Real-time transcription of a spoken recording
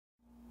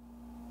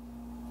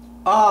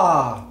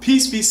Ah,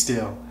 peace be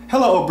still.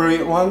 Hello,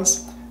 brilliant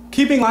ones.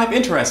 Keeping life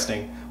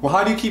interesting. Well,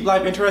 how do you keep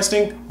life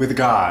interesting? With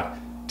God.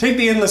 Take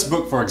the Endless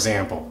Book, for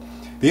example.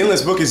 The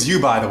Endless Book is you,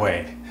 by the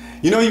way.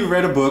 You know, you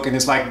read a book and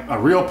it's like a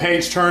real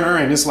page turner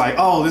and it's like,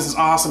 oh, this is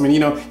awesome. And you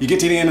know, you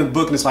get to the end of the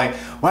book and it's like,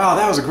 wow,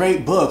 that was a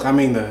great book. I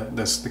mean,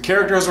 the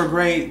characters were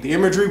great. The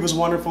imagery was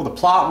wonderful. The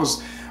plot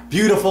was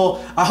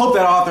beautiful. I hope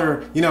that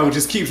author, you know,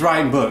 just keeps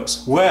writing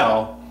books.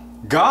 Well,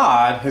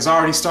 God has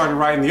already started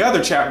writing the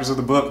other chapters of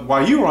the book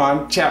while you were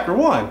on chapter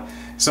 1.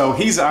 So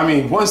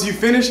once you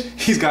finish,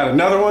 he's got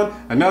another one,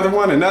 another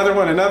one, another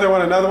one, another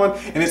one, another one,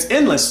 and it's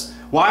endless.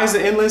 Why is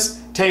it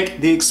endless?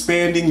 Take the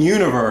expanding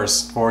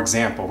universe, for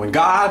example. When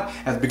God,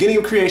 at the beginning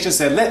of creation,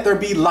 said, let there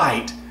be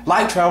light,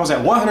 light travels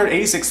at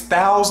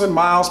 186,000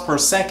 miles per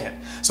second.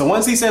 So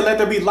once he said, let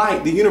there be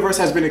light, the universe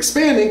has been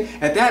expanding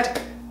at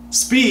that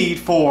speed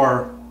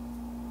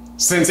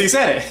since he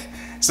said it.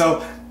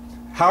 So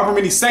however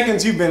many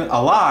seconds you've been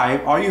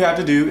alive, all you have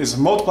to do is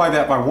multiply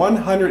that by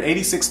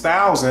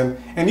 186,000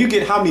 and you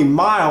get how many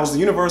miles the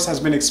universe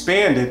has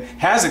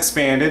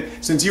expanded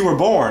since you were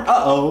born.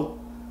 Uh-oh.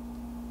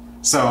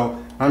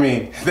 So, I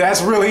mean,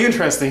 that's really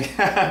interesting.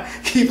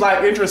 Keep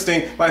life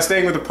interesting by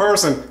staying with a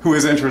person who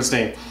is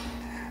interesting.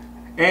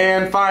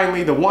 And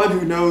finally, the one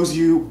who knows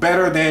you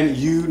better than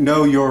you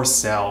know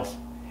yourself.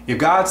 If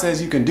God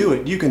says you can do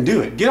it, you can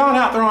do it. Get on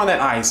out there on that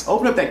ice,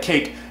 open up that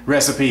cake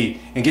recipe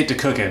and get to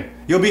cooking.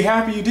 You'll be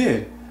happy you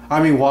did.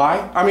 I mean,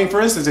 why? I mean,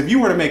 for instance, if you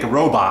were to make a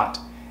robot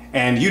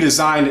and you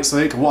designed it so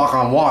that it could walk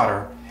on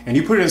water and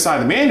you put it inside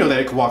the manual that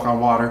it could walk on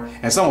water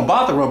and someone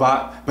bought the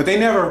robot, but they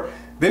never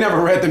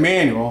read the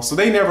manual, so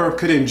they never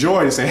could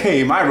enjoy and say,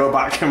 hey, my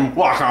robot can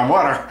walk on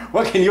water.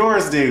 What can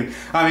yours do?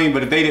 I mean,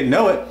 but if they didn't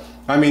know it,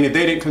 I mean, if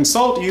they didn't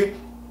consult you,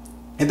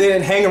 if they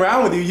didn't hang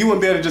around with you, you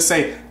wouldn't be able to just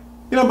say,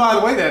 you know, by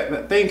the way,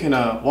 that thing can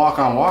walk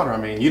on water. I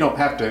mean, you don't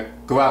have to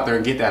go out there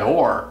and get that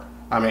ore.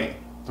 I mean,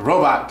 the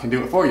robot can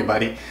do it for you,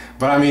 buddy.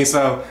 But I mean,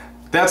 so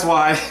that's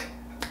why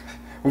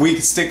we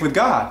stick with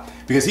God,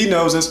 because he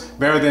knows us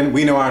better than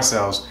we know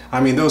ourselves. I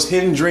mean, those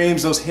hidden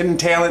dreams, those hidden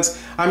talents.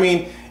 I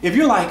mean, if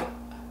you're like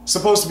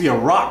supposed to be a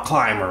rock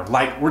climber,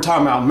 like we're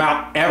talking about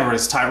Mount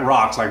Everest type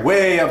rocks, like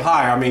way up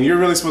high. I mean, you're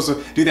really supposed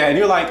to do that. And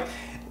you're like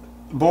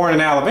born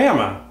in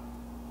Alabama.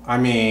 I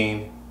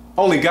mean,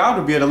 only God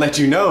would be able to let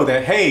you know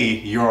that, hey,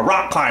 you're a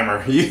rock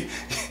climber. You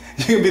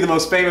can be the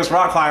most famous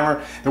rock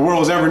climber the world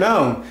has ever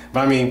known.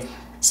 But I mean,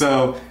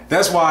 so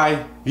that's why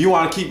if you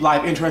want to keep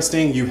life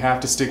interesting, you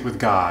have to stick with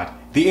God.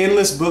 The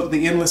Endless Book,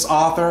 the Endless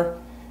Author,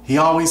 he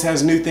always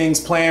has new things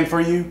planned for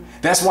you.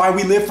 That's why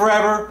we live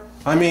forever.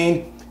 I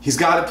mean, he's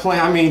got it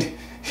planned. I mean,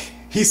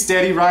 he's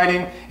steady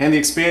writing, and the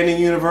expanding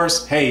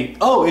universe, hey,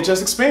 oh, it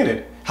just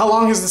expanded. How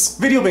long has this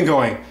video been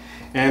going?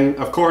 And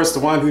of course, the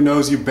one who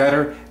knows you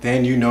better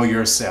than you know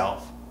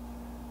yourself.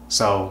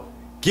 So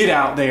get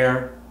out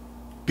there,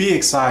 be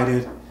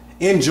excited,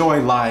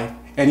 enjoy life,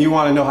 and you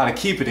want to know how to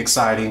keep it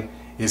exciting,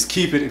 is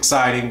keep it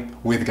exciting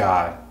with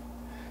God.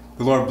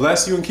 The Lord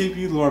bless you and keep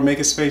you. The Lord make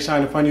his face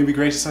shine upon you and be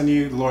gracious unto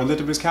you. The Lord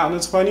lift up his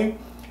countenance upon you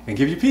and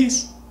give you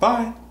peace.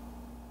 Bye.